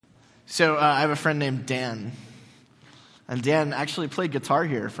So I have a friend named Dan, and Dan actually played guitar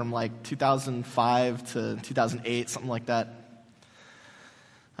here from like 2005 to 2008, something like that.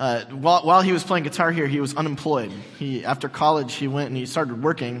 While he was playing guitar here, he was unemployed. After college, he went and he started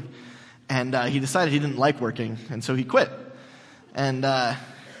working, and he decided he didn't like working, and so he quit. And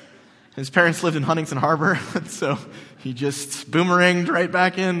his parents lived in Huntington Harbor, so he just boomeranged right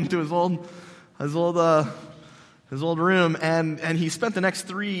back into his old room, and he spent the next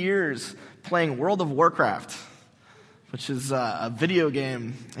 3 years playing World of Warcraft, which is a video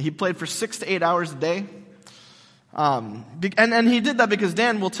game. He played for 6 to 8 hours a day. And he did that because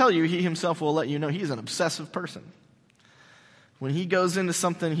Dan will tell you, he himself will let you know, he's an obsessive person. When he goes into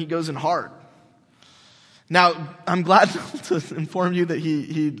something, he goes in hard. Now, I'm glad to inform you that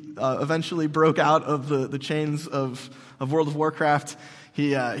he eventually broke out of the chains of World of Warcraft.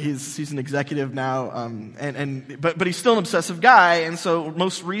 He's an executive now, but he's still an obsessive guy, and so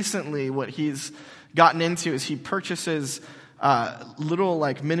most recently what he's gotten into is he purchases little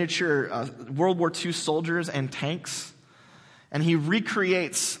like miniature World War II soldiers and tanks, and he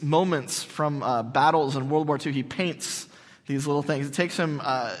recreates moments from battles in World War II. He paints these little things. It takes him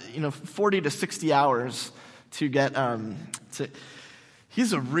 40 to 60 hours to get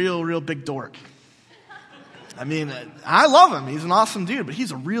he's a real big dork. I mean, I love him. He's an awesome dude, but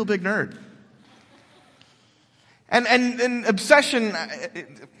he's a real big nerd. And obsession,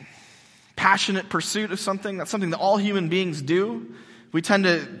 passionate pursuit of something, that's something that all human beings do. We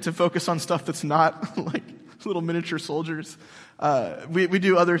tend to focus on stuff that's not like little miniature soldiers. We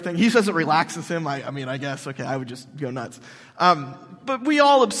do other things. He says it relaxes him. I guess, okay, I would just go nuts. But we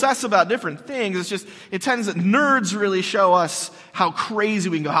all obsess about different things. It tends that nerds really show us how crazy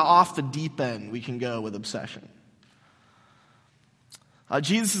we can go, how off the deep end we can go with obsession.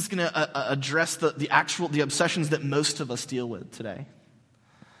 Jesus is going to address the obsessions that most of us deal with today.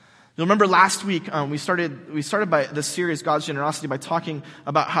 You'll remember last week we started by this series, God's Generosity, by talking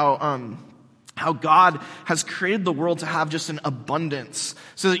about how God has created the world to have just an abundance.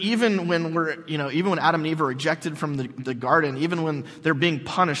 So that even when Adam and Eve are rejected from the garden, even when they're being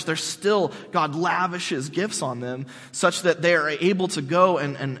punished, God lavishes gifts on them such that they are able to go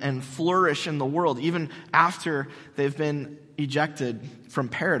and flourish in the world, even after they've been ejected from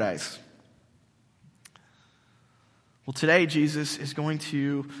paradise. Well, today Jesus is going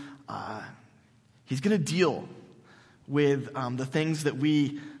to deal with the things that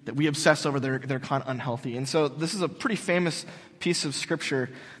we obsess over. They're kind of unhealthy. And so this is a pretty famous piece of scripture.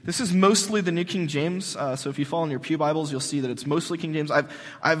 This is mostly the New King James. So if you follow in your pew Bibles, you'll see that it's mostly King James.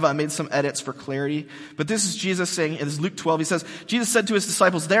 I've made some edits for clarity. But this is Jesus saying, it is Luke 12. He says, Jesus said to his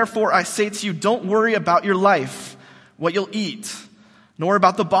disciples, "Therefore I say to you, don't worry about your life, what you'll eat, nor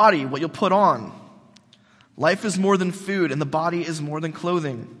about the body, what you'll put on. Life is more than food, and the body is more than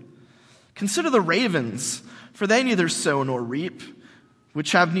clothing. Consider the ravens, for they neither sow nor reap,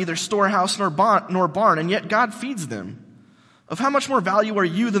 which have neither storehouse nor barn, and yet God feeds them. Of how much more value are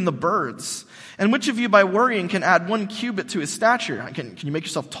you than the birds? And which of you by worrying can add 1 cubit to his stature? Can you make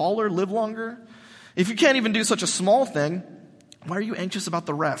yourself taller, live longer? If you can't even do such a small thing, why are you anxious about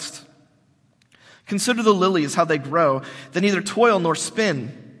the rest? Consider the lilies, how they grow. They neither toil nor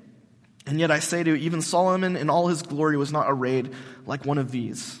spin. And yet I say to you, even Solomon in all his glory was not arrayed like one of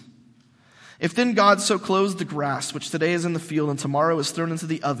these. If then God so clothes the grass, which today is in the field and tomorrow is thrown into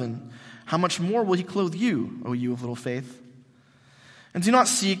the oven, how much more will he clothe you, O you of little faith? And do not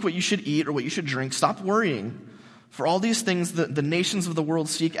seek what you should eat or what you should drink. Stop worrying. For all these things the nations of the world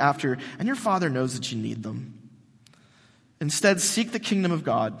seek after, and your Father knows that you need them. Instead, seek the kingdom of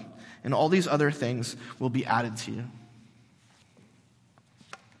God, and all these other things will be added to you."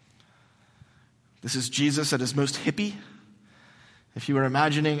 This is Jesus at his most hippie. If you were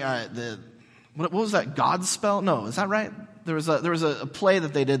imagining what was that, Godspell? No, is that right? There was a play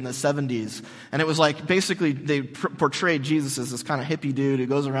that they did in the 70s, and it was like basically they portrayed Jesus as this kind of hippie dude who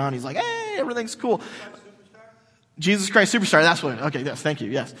goes around. He's like, "Hey, everything's cool." Jesus Christ Superstar. That's what. Okay, yes, thank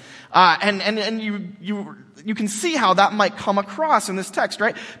you. Yes, and you can see how that might come across in this text,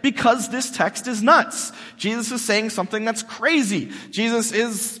 right? Because this text is nuts. Jesus is saying something that's crazy. Jesus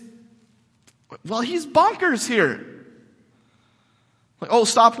is, well, he's bonkers here. Like, oh,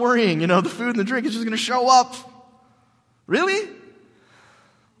 stop worrying. The food and the drink is just going to show up. Really?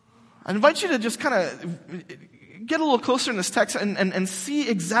 I invite you to just kind of get a little closer in this text and see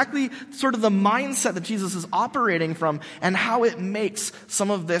exactly sort of the mindset that Jesus is operating from and how it makes some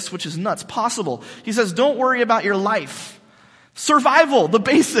of this, which is nuts, possible. He says, don't worry about your life. Survival, the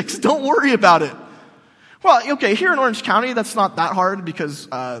basics, don't worry about it. Well, okay, here in Orange County, that's not that hard because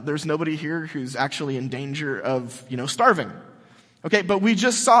there's nobody here who's actually in danger of, starving. Okay, but we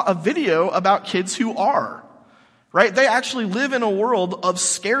just saw a video about kids who are, right? They actually live in a world of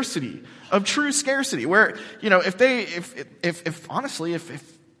scarcity, of true scarcity, where, if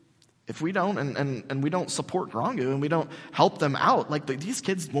we don't, and we don't support Grongu, and we don't help them out, like these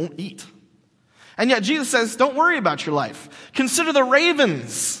kids won't eat. And yet Jesus says, don't worry about your life. Consider the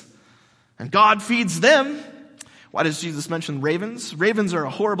ravens. And God feeds them. Why does Jesus mention ravens? Ravens are a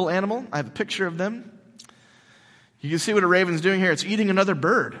horrible animal. I have a picture of them. You can see what a raven's doing here. It's eating another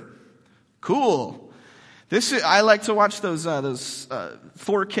bird. Cool. I like to watch those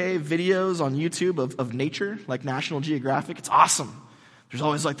 4K videos on YouTube of nature, like National Geographic. It's awesome. There's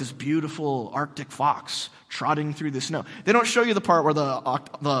always like this beautiful Arctic fox trotting through the snow. They don't show you the part where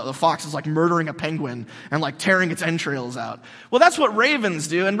the fox is like murdering a penguin and like tearing its entrails out. Well, that's what ravens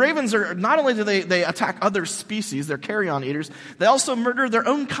do. And ravens are, not only do they attack other species, they're carrion eaters, they also murder their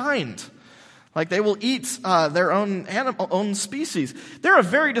own kind. Like they will eat their own species. They're a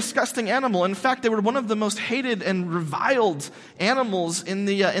very disgusting animal. In fact, they were one of the most hated and reviled animals in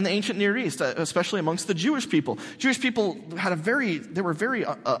the ancient Near East, especially amongst the Jewish people. Jewish people they were very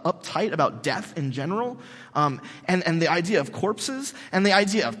uptight about death in general, and the idea of corpses and the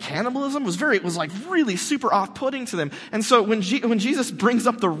idea of cannibalism was like really super off-putting to them. And so when Jesus brings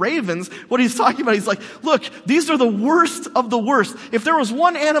up the ravens, what he's talking about, he's like, look, these are the worst of the worst. If there was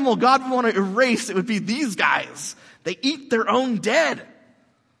one animal God would want to erase, it would be these guys. They eat their own dead.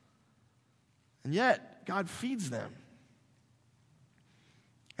 And yet, God feeds them.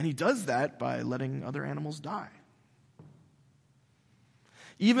 And he does that by letting other animals die.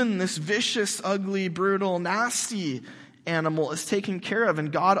 Even this vicious, ugly, brutal, nasty animal is taken care of,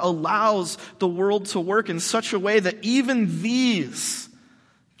 and God allows the world to work in such a way that even these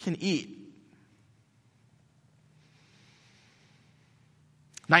can eat.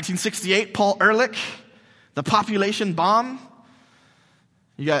 1968, Paul Ehrlich, the population bomb.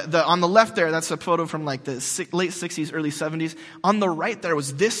 You got on the left there, that's a photo from like the late 60s, early 70s. On the right there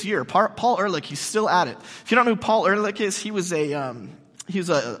was this year. Paul Ehrlich, he's still at it. If you don't know who Paul Ehrlich is, he was a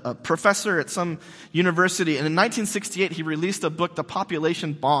professor at some university. And in 1968, he released a book, The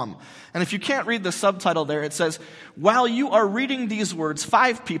Population Bomb. And if you can't read the subtitle there, it says, while you are reading these words,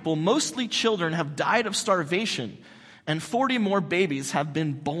 5 people, mostly children, have died of starvation, and 40 more babies have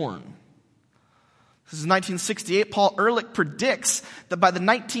been born. This is 1968. Paul Ehrlich predicts that by the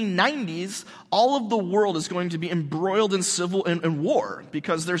 1990s, all of the world is going to be embroiled in civil and war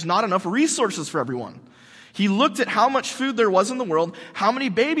because there's not enough resources for everyone. He looked at how much food there was in the world, how many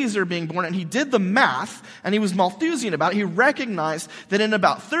babies are being born, and he did the math, and he was Malthusian about it. He recognized that in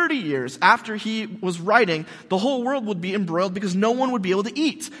about 30 years after he was writing, the whole world would be embroiled because no one would be able to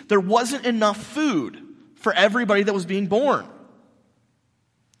eat. There wasn't enough food for everybody that was being born.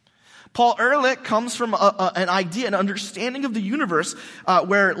 Paul Ehrlich comes from an idea, an understanding of the universe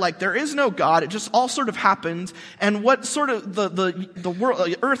where like there is no God. It just all sort of happened. And what sort of the world,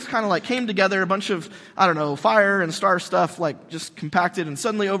 the earth kind of like came together, a bunch of, fire and star stuff like just compacted. And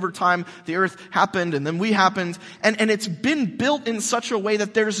suddenly over time, the earth happened and then we happened. And it's been built in such a way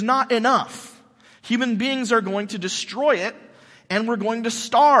that there's not enough. Human beings are going to destroy it and we're going to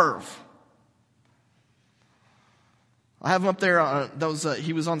starve. I have him up there.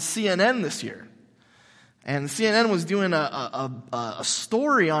 He was on CNN this year, and CNN was doing a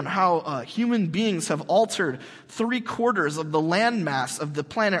story on how human beings have altered 3/4 of the landmass of the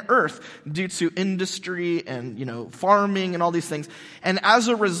planet Earth due to industry and farming and all these things. And as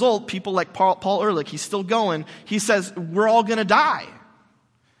a result, people like Paul Ehrlich, he's still going. He says we're all going to die.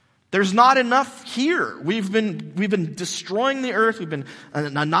 There's not enough here. We've been destroying the earth. We've been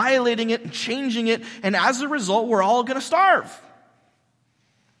annihilating it and changing it. And as a result, we're all going to starve.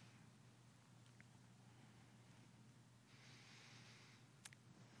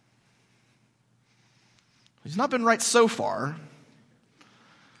 He's not been right so far.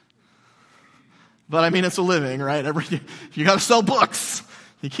 But it's a living, right? You got to sell books.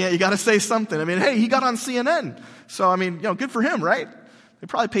 You got to say something. Hey, he got on CNN. So, good for him, right? They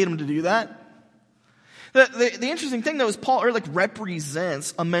probably paid him to do that. The interesting thing, though, is Paul Ehrlich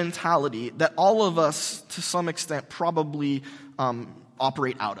represents a mentality that all of us, to some extent, probably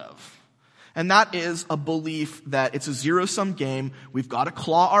operate out of. And that is a belief that it's a zero-sum game. We've got to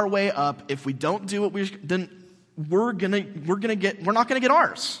claw our way up. If we don't do it, then we're not gonna get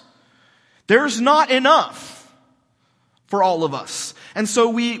ours. There's not enough for all of us. And so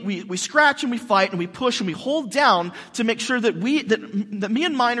we scratch and we fight and we push and we hold down to make sure that me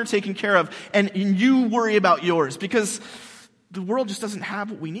and mine are taken care of and you worry about yours, because the world just doesn't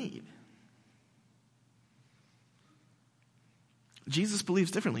have what we need. Jesus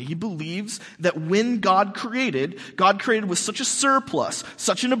believes differently. He believes that when God created with such a surplus,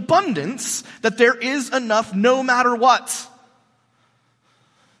 such an abundance, that there is enough no matter what.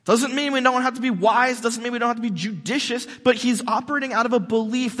 Doesn't mean we don't have to be wise, doesn't mean we don't have to be judicious, but he's operating out of a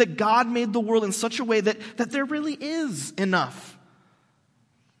belief that God made the world in such a way that there really is enough.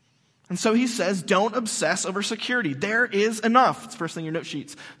 And so he says, don't obsess over security. There is enough. It's the first thing in your note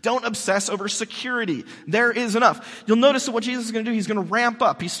sheets. Don't obsess over security. There is enough. You'll notice that what Jesus is going to do, he's going to ramp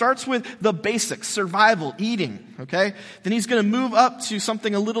up. He starts with the basics, survival, eating, okay? Then he's going to move up to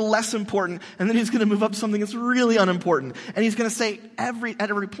something a little less important, and then he's going to move up to something that's really unimportant. And he's going to say at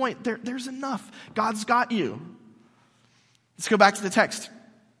every point, there's enough. God's got you. Let's go back to the text.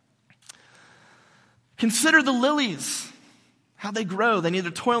 Consider the lilies. How they grow, they neither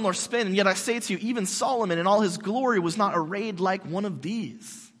toil nor spin, and yet I say to you, even Solomon in all his glory was not arrayed like one of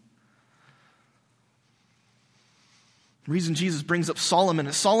these. The reason Jesus brings up Solomon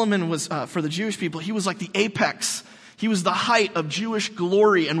is Solomon was, for the Jewish people, he was like the apex. He was the height of Jewish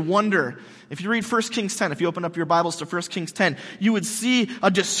glory and wonder. If you read 1 Kings 10, if you open up your Bibles to 1 Kings 10, you would see a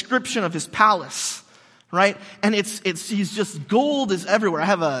description of his palace, right? And he's just, gold is everywhere. I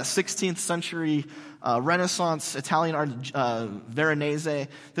have a 16th century Renaissance Italian art, Veronese.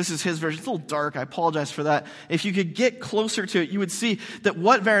 This is his version. It's a little dark. I apologize for that. If you could get closer to it, you would see that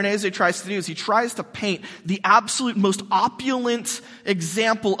what Veronese tries to do is he tries to paint the absolute most opulent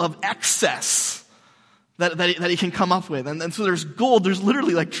example of excess that he can come up with. And so there's gold. There's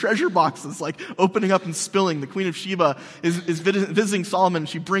literally like treasure boxes like opening up and spilling. The Queen of Sheba is visiting Solomon.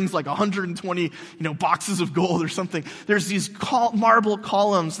 She brings like 120, boxes of gold or something. There's these marble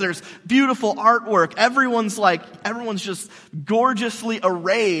columns. There's beautiful artwork. Everyone's just gorgeously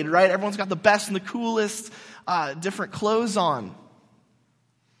arrayed, right? Everyone's got the best and the coolest, different clothes on.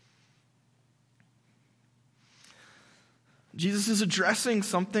 Jesus is addressing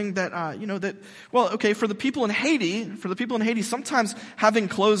something that, for the people in Haiti, sometimes having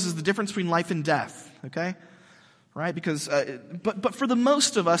clothes is the difference between life and death, okay? Right? Because, but for the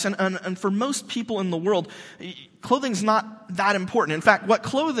most of us, and for most people in the world, clothing's not that important. In fact, what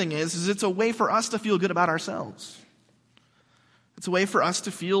clothing is it's a way for us to feel good about ourselves. It's a way for us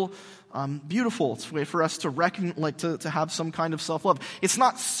to feel beautiful. It's a way for us to to have some kind of self-love. It's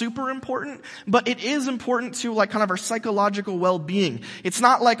not super important, but it is important to kind of our psychological well-being. It's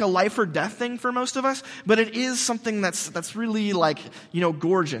not like a life or death thing for most of us, but it is something that's really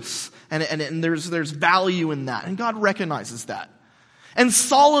gorgeous. And there's value in that. And God recognizes that. And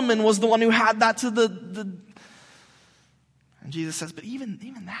Solomon was the one who had that to the and Jesus says, but even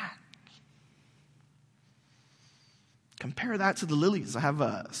that, compare that to the lilies. I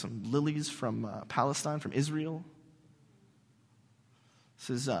have some lilies from Palestine, from Israel.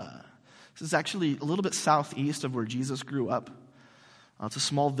 This is actually a little bit southeast of where Jesus grew up. It's a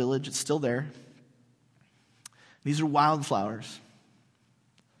small village. It's still there. These are wildflowers.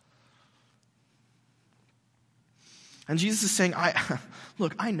 And Jesus is saying,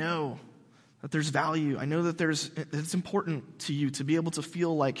 I know that there's value. I know that it's important to you to be able to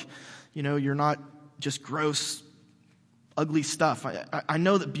feel like, you're not just gross, ugly stuff. I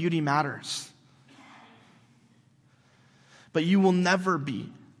know that beauty matters. But you will never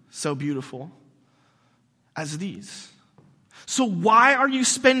be so beautiful as these. So why are you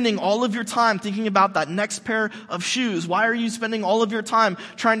spending all of your time thinking about that next pair of shoes? Why are you spending all of your time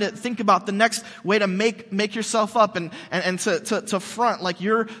trying to think about the next way to make yourself up and to front like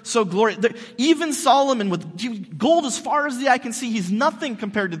you're so glorious? Even Solomon with gold as far as the eye can see, he's nothing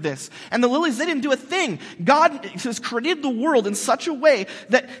compared to this. And the lilies, they didn't do a thing. God has created the world in such a way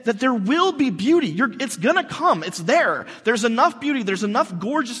that there will be beauty. It's gonna come. It's there. There's enough beauty. There's enough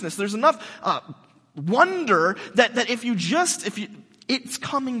gorgeousness. There's enough wonder that it's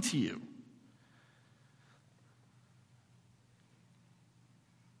coming to you.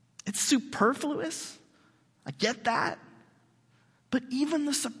 It's superfluous. I get that. But even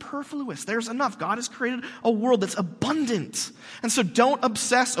the superfluous, there's enough. God has created a world that's abundant. And so don't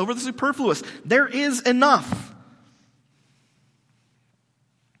obsess over the superfluous. There is enough.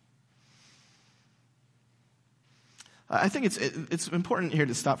 I think it's important here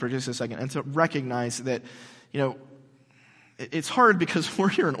to stop for just a second and to recognize that, it's hard because we're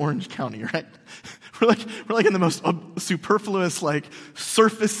here in Orange County, right? We're like in the most superfluous,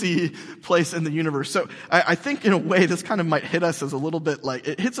 surfacey place in the universe. So I think in a way this kind of might hit us as a little bit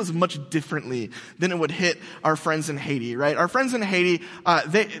it hits us much differently than it would hit our friends in Haiti, right? Our friends in Haiti,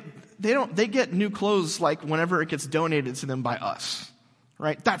 they get new clothes whenever it gets donated to them by us,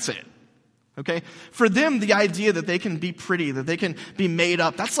 right? That's it. Okay? For them, the idea that they can be pretty, that they can be made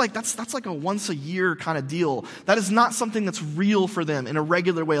up, that's like a once a year kind of deal. That is not something that's real for them in a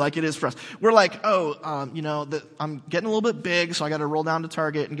regular way like it is for us. We're like, I'm getting a little bit big, so I got to roll down to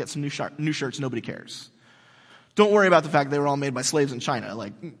Target and get some new shirts. Nobody cares. Don't worry about the fact they were all made by slaves in China.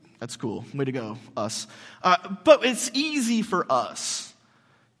 Like, that's cool. Way to go, us. But it's easy for us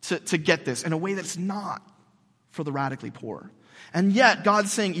to get this in a way that's not for the radically poor. And yet,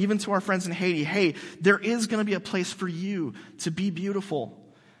 God's saying, even to our friends in Haiti, hey, there is going to be a place for you to be beautiful.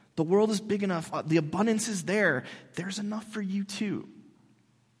 The world is big enough. The abundance is there. There's enough for you too.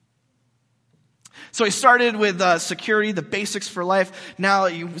 So he started with security, the basics for life. Now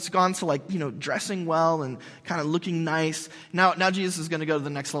it's gone to dressing well and kind of looking nice. Now Jesus is going to go to the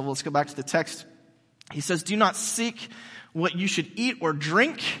next level. Let's go back to the text. He says, do not seek what you should eat or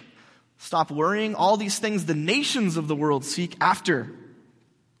drink. Stop worrying. All these things the nations of the world seek after.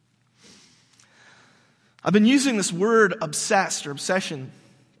 I've been using this word obsessed or obsession.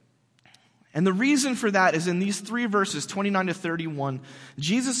 And the reason for that is in these 3 verses, 29 to 31,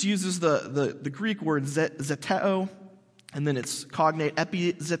 Jesus uses the Greek word zeteo, and then its cognate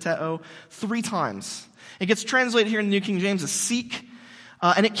epizeteo 3 times. It gets translated here in the New King James as seek,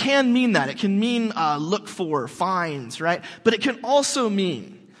 and it can mean that. It can mean look for, find, right? But it can also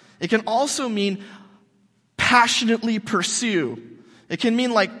mean passionately pursue. It can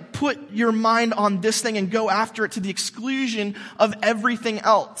mean put your mind on this thing and go after it to the exclusion of everything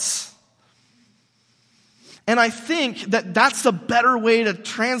else. And I think that that's a better way to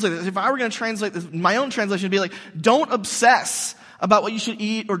translate this. If I were going to translate this, my own translation would be don't obsess about what you should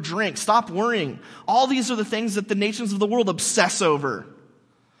eat or drink. Stop worrying. All these are the things that the nations of the world obsess over.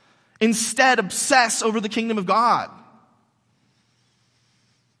 Instead, obsess over the kingdom of God.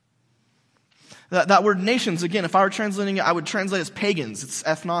 That word nations, again, if I were translating it, I would translate as pagans. It's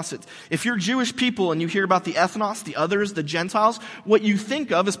ethnos. If you're Jewish people and you hear about the ethnos, the others, the Gentiles, what you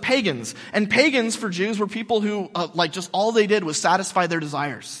think of is pagans. And pagans for Jews were people who, just all they did was satisfy their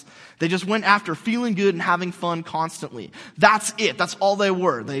desires. They just went after feeling good and having fun constantly. That's it. That's all they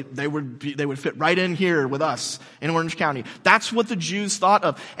were. They would fit right in here with us in Orange County. That's what the Jews thought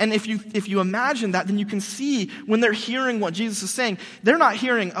of. And if you imagine that, then you can see when they're hearing what Jesus is saying, they're not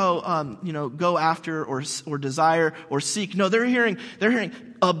hearing, go after or desire or seek. No, they're hearing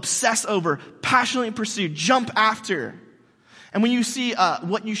obsess over, passionately pursue, jump after. And when you see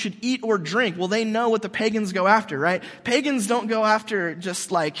what you should eat or drink, well, they know what the pagans go after, right? Pagans don't go after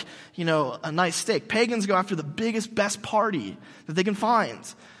just a nice steak. Pagans go after the biggest, best party that they can find.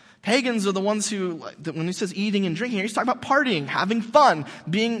 Pagans are the ones who, when he says eating and drinking, he's talking about partying, having fun,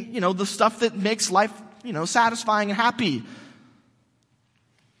 being, the stuff that makes life, satisfying and happy.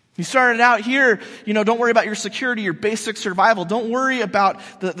 He started out here, don't worry about your security, your basic survival. Don't worry about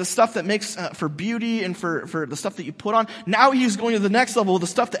the stuff that makes for beauty and for the stuff that you put on. Now he's going to the next level, the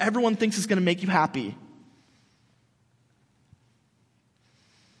stuff that everyone thinks is going to make you happy.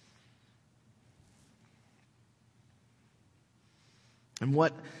 And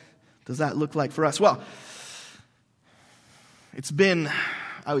what does that look like for us? Well, it's been,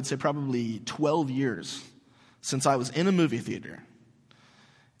 I would say, probably 12 years since I was in a movie theater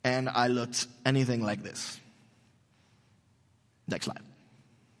and I looked anything like this. Next slide.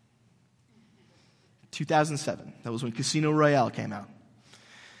 2007. That was when Casino Royale came out.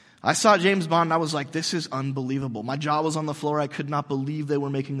 I saw James Bond and I was like, this is unbelievable. My jaw was on the floor. I could not believe they were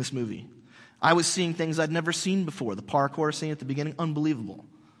making this movie. I was seeing things I'd never seen before. The parkour scene at the beginning, unbelievable.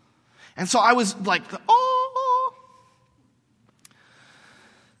 And so I was like, oh.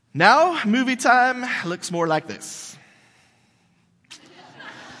 Now, movie time looks more like this.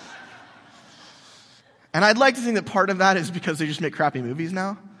 And I'd like to think that part of that is because they just make crappy movies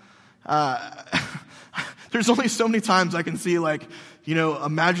now. There's only so many times I can see a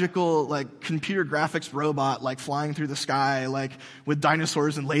magical computer graphics robot flying through the sky with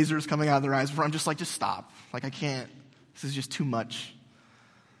dinosaurs and lasers coming out of their eyes. Where I'm just just stop. I can't. This is just too much.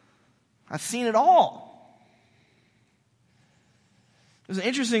 I've seen it all. There's an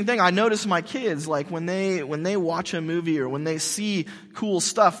interesting thing I notice my kids, when they watch a movie or when they see cool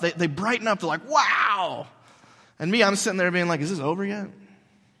stuff, they brighten up. They're like, wow. And me, I'm sitting there being like, is this over yet?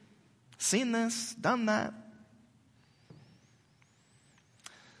 Seen this, done that.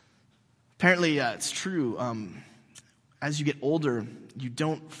 Apparently, it's true. As you get older, you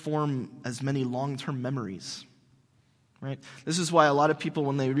don't form as many long-term memories. Right? This is why a lot of people,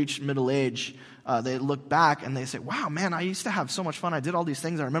 when they reach middle age, they look back and they say, wow, man, I used to have so much fun. I did all these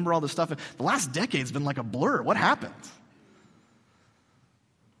things. I remember all this stuff. The last decade's been like a blur. What happened?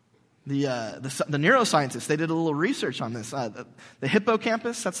 the neuroscientists, they did a little research on this. The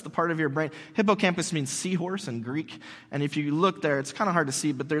hippocampus, that's the part of your brain. Hippocampus means seahorse in Greek. And if you look there, it's kind of hard to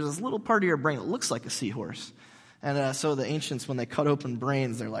see, but there's this little part of your brain that looks like a seahorse. And so the ancients, when they cut open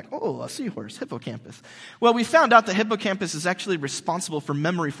brains, they're like, oh, a seahorse, hippocampus. Well, we found out the hippocampus is actually responsible for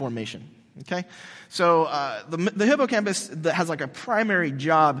memory formation. Okay? So the hippocampus that has like a primary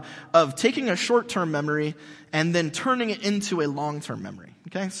job of taking a short-term memory and then turning it into a long-term memory.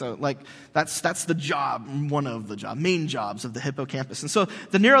 Okay? So like that's the job, one of the main jobs of the hippocampus. And so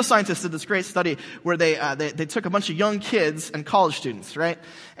the neuroscientists did this great study where they took a bunch of young kids and college students, right?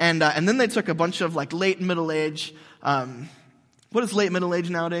 And then they took a bunch of like late middle age, what is late middle age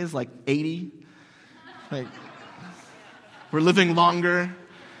nowadays? Like 80? Like we're living longer.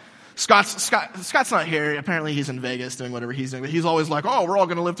 Scott's not here. Apparently he's in Vegas doing whatever he's doing. But he's always like, oh, we're all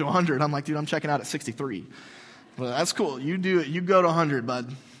going to live to 100. I'm like, dude, I'm checking out at 63. Well, that's cool. You do it. You go to 100,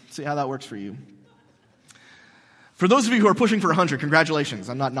 bud. See how that works for you. For those of you who are pushing for 100, congratulations.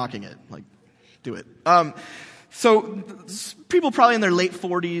 I'm not knocking it. Like, do it. So people probably in their late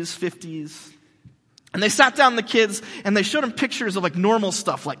 40s, 50s. And they sat down the kids and they showed them pictures of like normal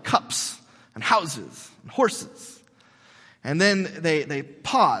stuff like cups and houses and horses. And then they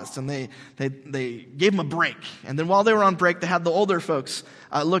paused and they gave them a break. And then while they were on break, they had the older folks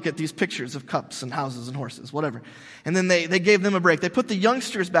look at these pictures of cups and houses and horses, whatever. And then they gave them a break. They put the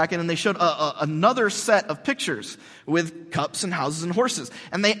youngsters back in and they showed another set of pictures with cups and houses and horses.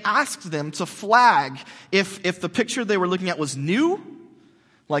 And they asked them to flag if the picture they were looking at was new,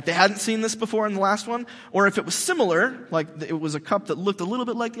 like they hadn't seen this before in the last one, or if it was similar, like it was a cup that looked a little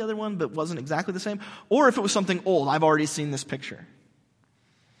bit like the other one but wasn't exactly the same, or if it was something old. I've already seen this picture.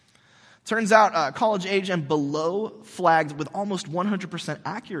 Turns out college age and below flagged with almost 100%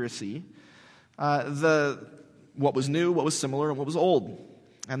 accuracy what was new, what was similar, and what was old.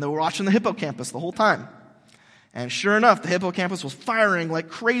 And they were watching the hippocampus the whole time. And sure enough, the hippocampus was firing like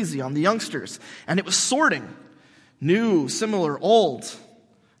crazy on the youngsters. And it was sorting new, similar, old,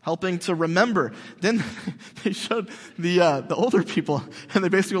 helping to remember. Then they showed the older people, and they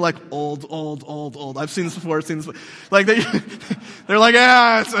basically were like, old. I've seen this before, Like, they're like,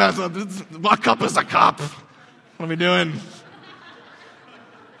 yeah, what cup is a cup? What are we doing?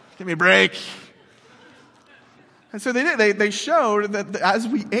 Give me a break. And so they showed that as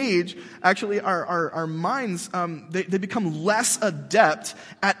we age, actually our minds, they become less adept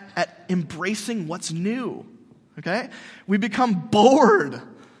at embracing what's new. Okay? We become bored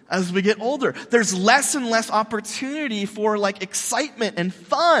as we get older. There's less and less opportunity for like excitement and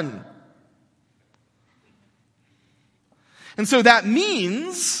fun. And so that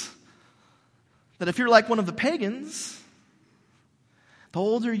means that if you're like one of the pagans, the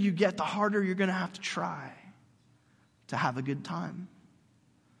older you get, the harder you're going to have to try to have a good time.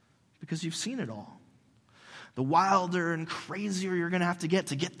 Because you've seen it all. The wilder and crazier you're going to have to get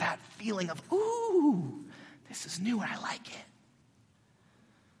that feeling of, ooh, this is new and I like it.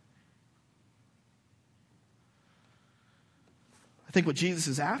 I think what Jesus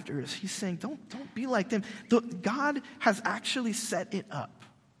is after is he's saying, don't be like them. God has actually set it up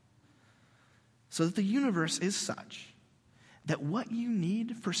so that the universe is such that what you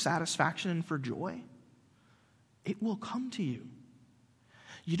need for satisfaction and for joy, it will come to you.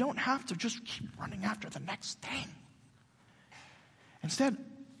 You don't have to just keep running after the next thing. Instead,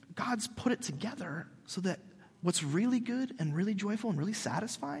 God's put it together so that what's really good and really joyful and really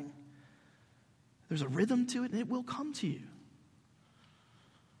satisfying, there's a rhythm to it and it will come to you.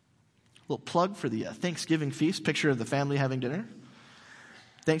 Little plug for the Thanksgiving feast, picture of the family having dinner.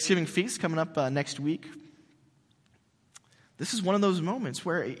 Thanksgiving feast coming up next week. This is one of those moments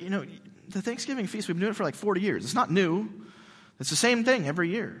where, the Thanksgiving feast, we've been doing it for like 40 years. It's not new. It's the same thing every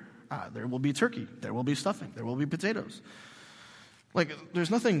year. There will be turkey. There will be stuffing. There will be potatoes. Like,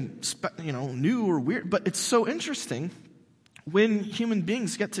 there's nothing, new or weird. But it's so interesting when human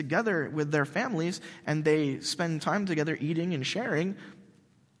beings get together with their families and they spend time together eating and sharing,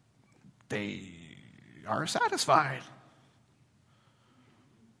 they are satisfied.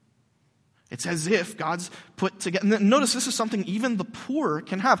 It's as if God's put together. Notice this is something even the poor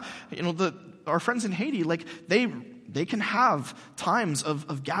can have. Our friends in Haiti, like they can have times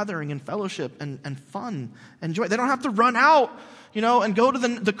of gathering and fellowship and fun and joy. They don't have to run out, and go to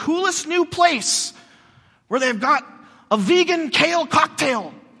the coolest new place where they've got a vegan kale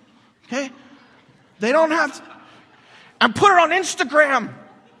cocktail. Okay? They don't have to. And put it on Instagram.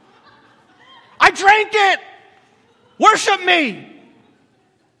 I drank it. Worship me.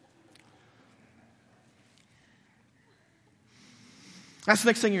 That's the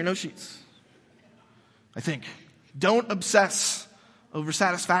next thing in your note sheets, I think. Don't obsess over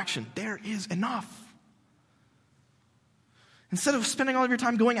satisfaction. There is enough. Instead of spending all of your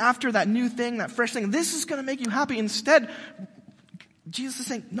time going after that new thing, that fresh thing, this is going to make you happy. Instead, Jesus is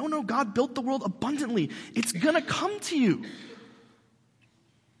saying, no, God built the world abundantly. It's going to come to you.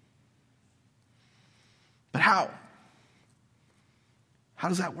 But how? How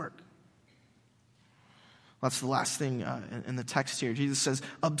does that work? Well, that's the last thing in the text here. Jesus says,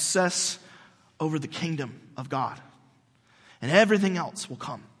 obsess over the kingdom of God, and everything else will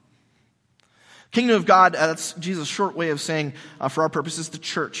come. Kingdom of God, that's Jesus' short way of saying, for our purposes, the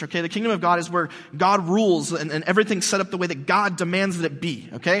church, okay? The kingdom of God is where God rules and everything's set up the way that God demands that it be,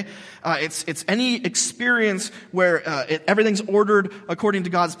 okay? It's any experience where everything's ordered according to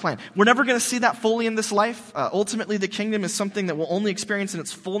God's plan. We're never going to see that fully in this life. Ultimately, the kingdom is something that we'll only experience in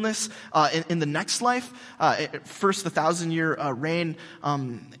its fullness in the next life. First, the 1,000-year reign,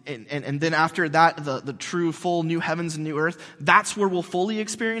 and then after that, the true, full new heavens and new earth. That's where we'll fully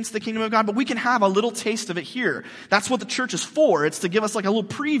experience the kingdom of God, but we can have a little taste of it here. That's what the church is for. It's to give us like a little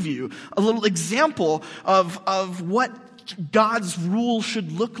preview, a little example of what God's rule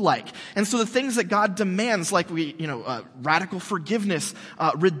should look like. And so the things that God demands, like radical forgiveness,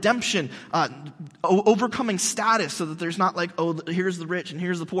 redemption, overcoming status so that there's not like, oh, here's the rich and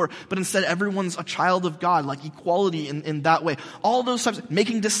here's the poor, but instead everyone's a child of God, like equality in that way. All those types,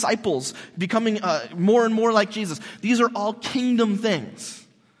 making disciples, becoming more and more like Jesus. These are all kingdom things.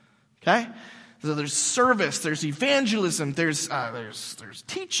 Okay? So there's service, there's evangelism, there's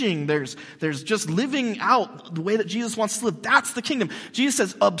teaching, there's just living out the way that Jesus wants to live. That's the kingdom. Jesus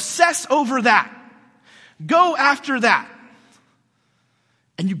says, obsess over that. Go after that.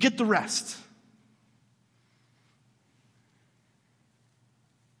 And you get the rest.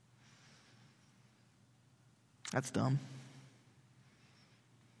 That's dumb.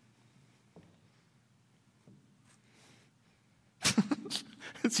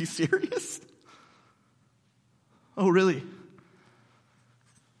 Is he serious? Oh, really?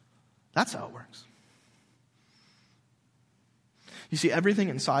 That's how it works. You see, everything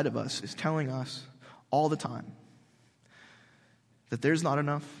inside of us is telling us all the time that there's not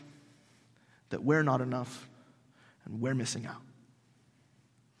enough, that we're not enough, and we're missing out.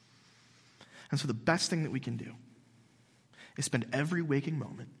 And so the best thing that we can do is spend every waking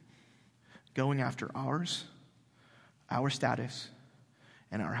moment going after ours, our status,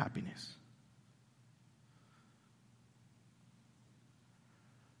 and our happiness.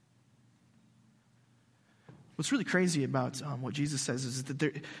 What's really crazy about what Jesus says is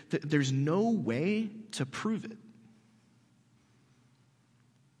that there's no way to prove it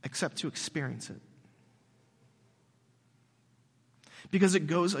except to experience it. Because it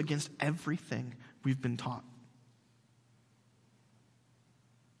goes against everything we've been taught.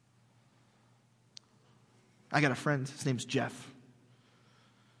 I got a friend, his name's Jeff.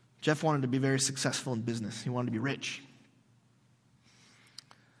 Jeff wanted to be very successful in business. He wanted to be rich.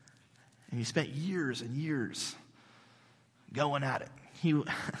 And he spent years and years going at it. He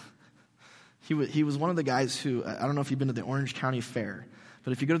was one of the guys who, I don't know if you've been to the Orange County Fair,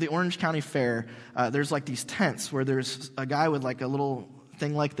 but if you go to the Orange County Fair, there's like these tents where there's a guy with like a little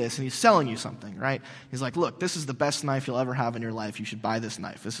thing like this, and he's selling you something, right? He's like, look, this is the best knife you'll ever have in your life. You should buy this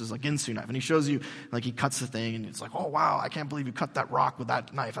knife. This is a Ginsu knife. And he shows you, like he cuts the thing, and it's like, oh, wow, I can't believe you cut that rock with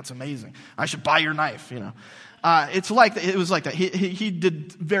that knife. That's amazing. I should buy your knife, It was like that. He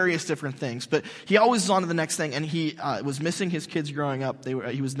did various different things, but he always was on to the next thing, and he was missing his kids growing up.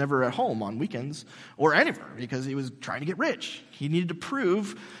 He was never at home on weekends or anywhere because he was trying to get rich. He needed to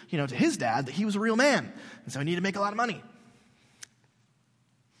prove, to his dad that he was a real man, and so he needed to make a lot of money.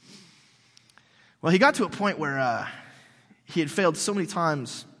 Well, he got to a point where he had failed so many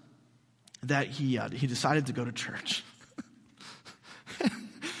times that he decided to go to church.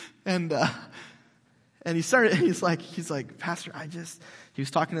 And he's like, Pastor, he was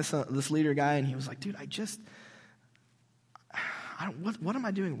talking to this leader guy, and he was like, dude, what am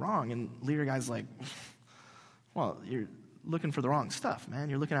I doing wrong? And leader guy's like, well, you're looking for the wrong stuff, man.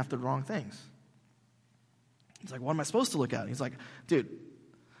 You're looking after the wrong things. He's like, what am I supposed to look at? He's like, dude,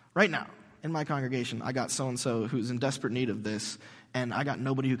 right now, in my congregation, I got so-and-so who's in desperate need of this, and I got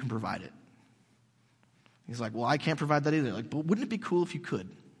nobody who can provide it. He's like, well, I can't provide that either. Like, but wouldn't it be cool if you could?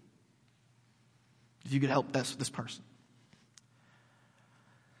 If you could help this person.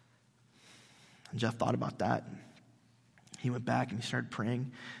 And Jeff thought about that. He went back and he started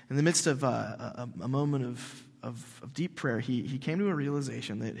praying. In the midst of a moment of deep prayer, he came to a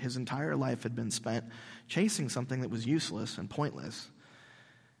realization that his entire life had been spent chasing something that was useless and pointless.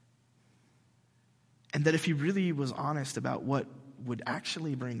 And that if he really was honest about what would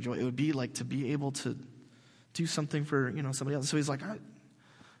actually bring joy, it would be like to be able to do something for, somebody else. So he's like,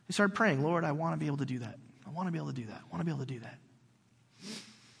 he started praying, Lord, I want to be able to do that. I want to be able to do that. I want to be able to do that.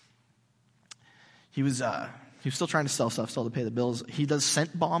 He was still trying to sell stuff, still to pay the bills. He does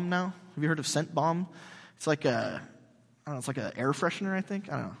Scent Bomb now. Have you heard of Scent Bomb? It's like it's like an air freshener, I think.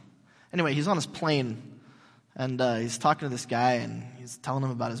 I don't know. Anyway, he's on his plane, and he's talking to this guy, and he's telling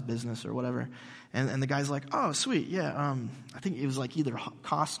him about his business or whatever. And the guy's like, oh, sweet, yeah. I think it was like either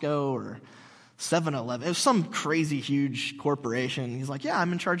Costco or 7-Eleven. It was some crazy huge corporation. He's like, yeah,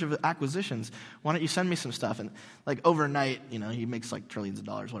 I'm in charge of acquisitions. Why don't you send me some stuff? And like overnight, he makes like trillions of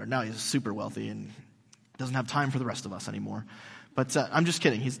dollars, whatever. Now he's super wealthy and doesn't have time for the rest of us anymore. But I'm just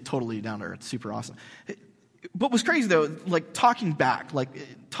kidding. He's totally down to earth. Super awesome. What was crazy though, like talking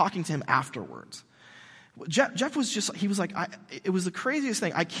to him afterwards. Jeff was just, he was like, it was the craziest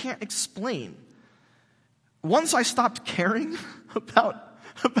thing. I can't explain. Once I stopped caring about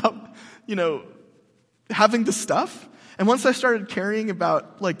having the stuff, and once I started caring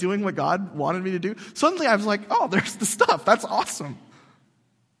about like doing what God wanted me to do, suddenly I was like, oh, there's the stuff. That's awesome.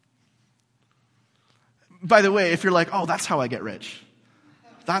 By the way, if you're like, oh, that's how I get rich.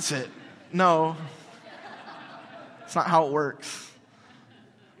 That's it. No. It's not how it works.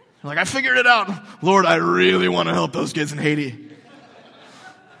 You're like, I figured it out. Lord, I really want to help those kids in Haiti.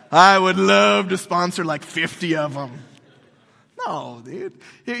 I would love to sponsor like 50 of them. No, dude.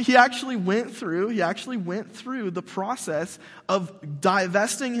 He actually went through the process of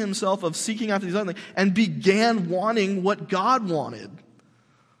divesting himself, of seeking after these other things, and began wanting what God wanted.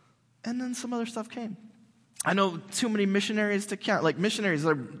 And then some other stuff came. I know too many missionaries to count. Like missionaries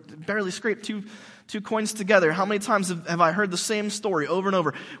that barely scrape two coins together. How many times have I heard the same story over and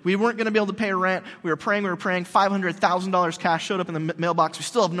over? We weren't going to be able to pay rent. We were praying. $500,000 cash showed up in the mailbox. We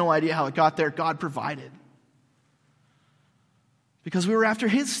still have no idea how it got there. God provided. Because we were after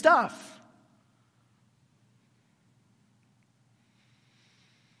his stuff.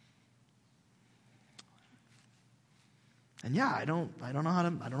 And yeah, I don't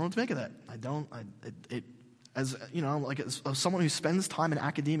know what to make of that. As someone who spends time in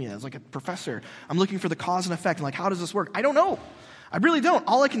academia, as like a professor, I'm looking for the cause and effect. And like, how does this work? I don't know. I really don't.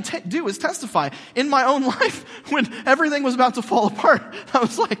 All I can do is testify. In my own life, when everything was about to fall apart, I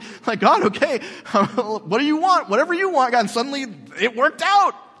was like God, okay, what do you want? Whatever you want, God. And suddenly it worked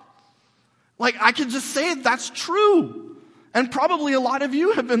out. Like, I can just say that's true. And probably a lot of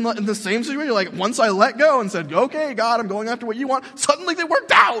you have been in the same situation. Like, once I let go and said, okay, God, I'm going after what you want, suddenly they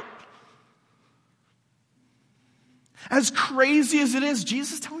worked out. As crazy as it is,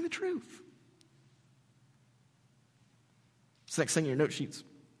 Jesus is telling the truth. It's the next thing in your note sheets.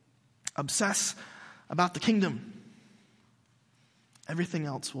 Obsess about the kingdom. Everything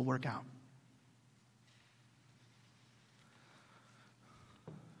else will work out.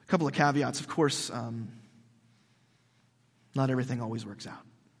 A couple of caveats. Of course, not everything always works out.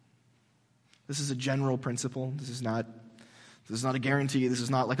 This is a general principle. This is not a guarantee. This is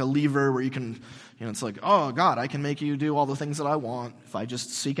not like a lever where you can, it's like, oh, God, I can make you do all the things that I want if I just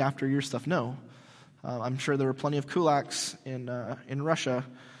seek after your stuff. No. I'm sure there were plenty of kulaks in Russia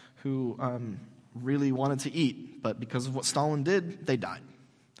who really wanted to eat, but because of what Stalin did, they died.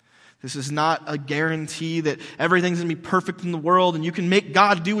 This is not a guarantee that everything's going to be perfect in the world and you can make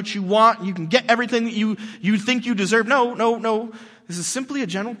God do what you want and you can get everything that you think you deserve. No. This is simply a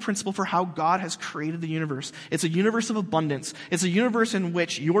general principle for how God has created the universe. It's a universe of abundance. It's a universe in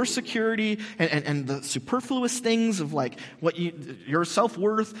which your security and the superfluous things of like your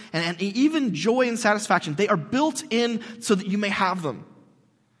self-worth and even joy and satisfaction, they are built in so that you may have them.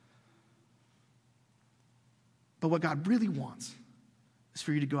 But what God really wants is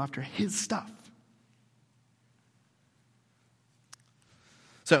for you to go after his stuff.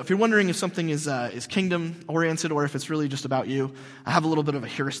 So if you're wondering if something is kingdom-oriented or if it's really just about you, I have a little bit of a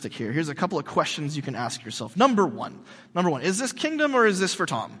heuristic here. Here's a couple of questions you can ask yourself. Number one, is this kingdom or is this for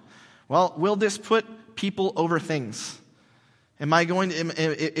Tom? Well, will this put people over things?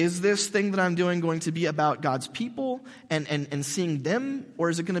 Is this thing that I'm doing going to be about God's people and seeing them, or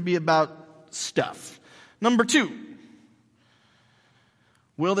is it going to be about stuff? Number two,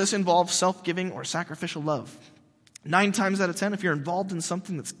 will this involve self-giving or sacrificial love? 9 times out of 10, if you're involved in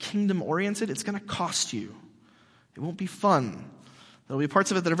something that's kingdom-oriented, it's going to cost you. It won't be fun. There'll be parts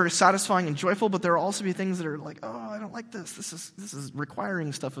of it that are very satisfying and joyful, but there will also be things that are like, oh, I don't like this. This is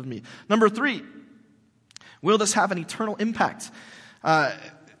requiring stuff of me. Number 3, will this have an eternal impact? Part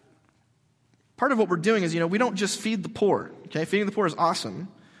of what we're doing is, we don't just feed the poor. Okay, feeding the poor is awesome,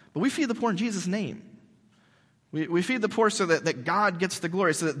 but we feed the poor in Jesus' name. We feed the poor so that God gets the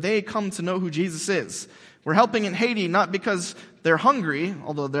glory, so that they come to know who Jesus is. We're helping in Haiti not because they're hungry,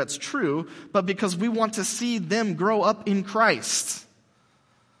 although that's true, but because we want to see them grow up in Christ.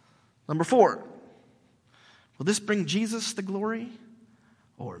 Number 4, will this bring Jesus the glory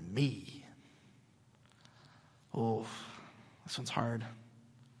or me? Oh, this one's hard.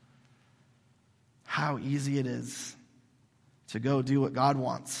 How easy it is to go do what God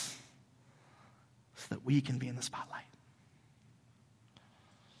wants so that we can be in the spotlight.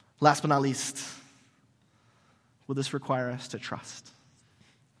 Last but not least, will this require us to trust?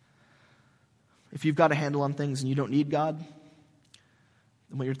 If you've got a handle on things and you don't need God,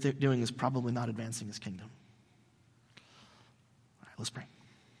 then what you're doing is probably not advancing his kingdom. All right, let's pray.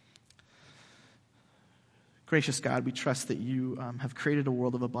 Gracious God, we trust that you have created a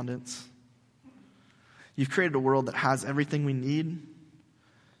world of abundance. You've created a world that has everything we need.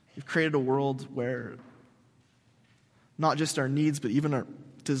 You've created a world where not just our needs, but even our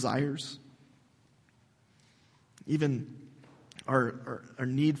desires, even our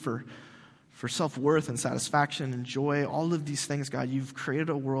need for self-worth and satisfaction and joy, all of these things, God, you've created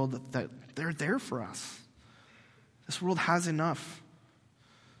a world that they're there for us. This world has enough.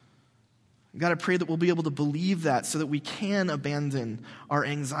 God, I pray that we'll be able to believe that so that we can abandon our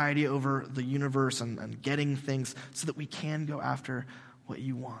anxiety over the universe and getting things so that we can go after what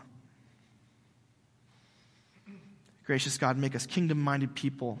you want. Gracious God, make us kingdom-minded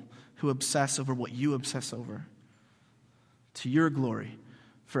people who obsess over what you obsess over, to your glory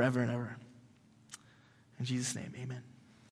forever and ever. In Jesus' name, amen.